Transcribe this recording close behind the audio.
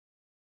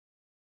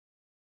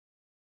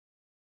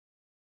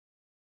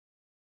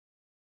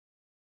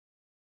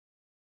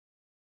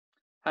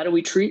How do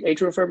we treat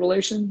atrial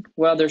fibrillation?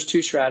 Well, there's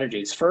two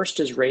strategies. First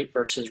is rate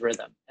versus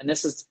rhythm, and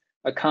this is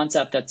a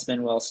concept that's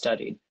been well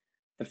studied.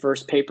 The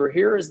first paper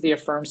here is the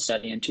AFFIRM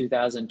study in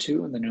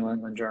 2002 in the New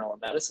England Journal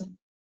of Medicine.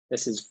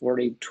 This is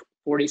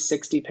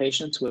 60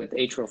 patients with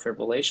atrial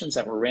fibrillations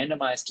that were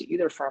randomized to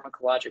either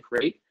pharmacologic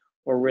rate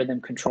or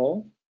rhythm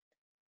control.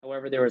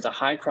 However, there was a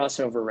high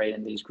crossover rate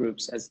in these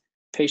groups as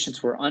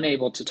patients were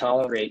unable to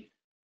tolerate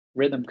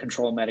rhythm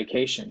control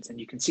medications. And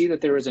you can see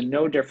that there was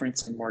no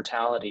difference in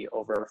mortality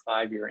over a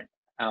 5-year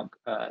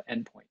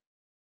endpoint.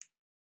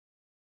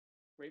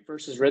 Rate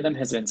versus rhythm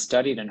has been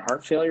studied in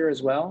heart failure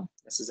as well.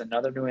 This is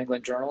another New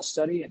England Journal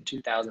study in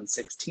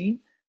 2016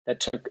 that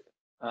took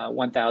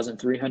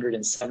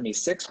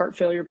 1,376 heart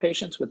failure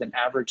patients with an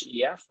average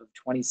EF of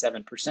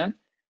 27%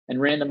 and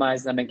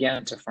randomized them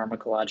again to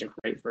pharmacologic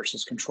rate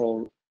versus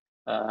control,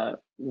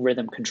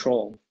 rhythm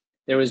control.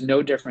 There was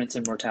no difference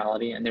in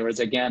mortality, and there was,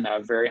 again, a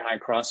very high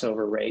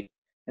crossover rate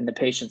in the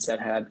patients that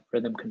had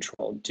rhythm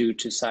control due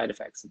to side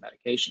effects of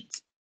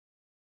medications.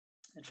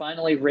 And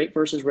finally, rate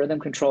versus rhythm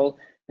control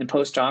in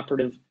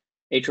postoperative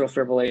atrial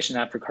fibrillation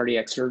after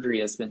cardiac surgery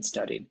has been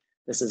studied.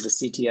 This is a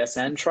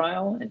CTSN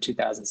trial in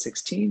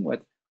 2016 with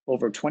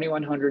over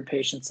 2,100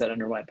 patients that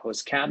underwent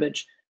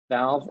post-CABG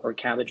valve or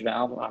CABG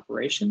valve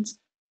operations.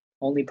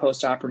 Only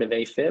postoperative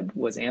AFib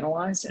was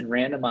analyzed and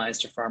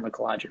randomized to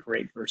pharmacologic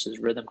rate versus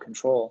rhythm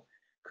control.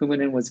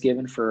 Coumadin was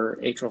given for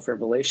atrial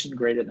fibrillation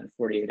greater than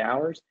 48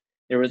 hours.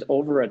 There was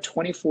over a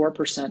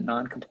 24%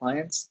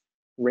 non-compliance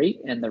rate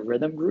in the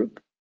rhythm group,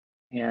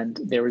 and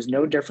there was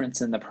no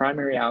difference in the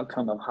primary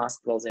outcome of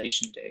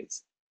hospitalization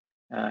days.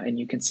 And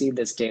you can see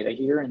this data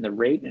here in the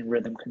rate and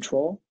rhythm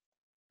control.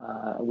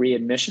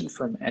 Readmission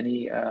from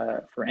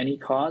for any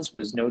cause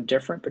was no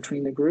different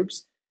between the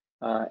groups.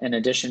 In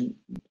addition,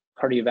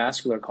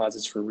 cardiovascular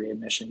causes for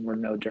readmission were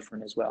no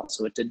different as well.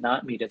 So it did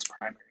not meet its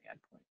primary endpoint.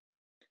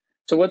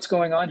 So what's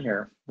going on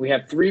here? We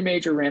have 3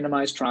 major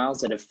randomized trials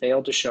that have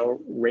failed to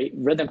show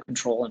rhythm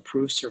control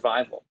improves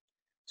survival.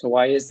 So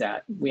why is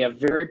that? We have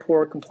very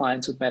poor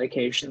compliance with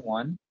medication,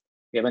 one.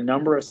 We have a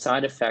number of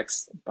side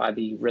effects by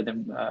the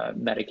rhythm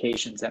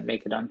medications that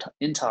make it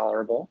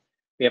intolerable.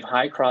 We have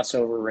high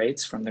crossover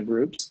rates from the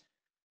groups.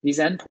 These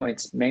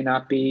endpoints may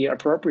not be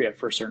appropriate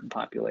for certain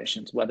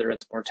populations, whether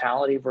it's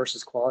mortality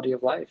versus quality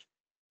of life.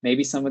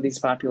 Maybe some of these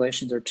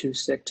populations are too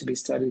sick to be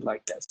studied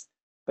like this.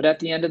 But at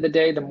the end of the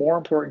day, the more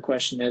important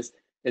question is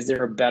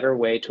there a better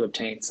way to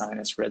obtain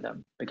sinus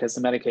rhythm? Because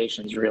the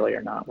medications really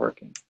are not working.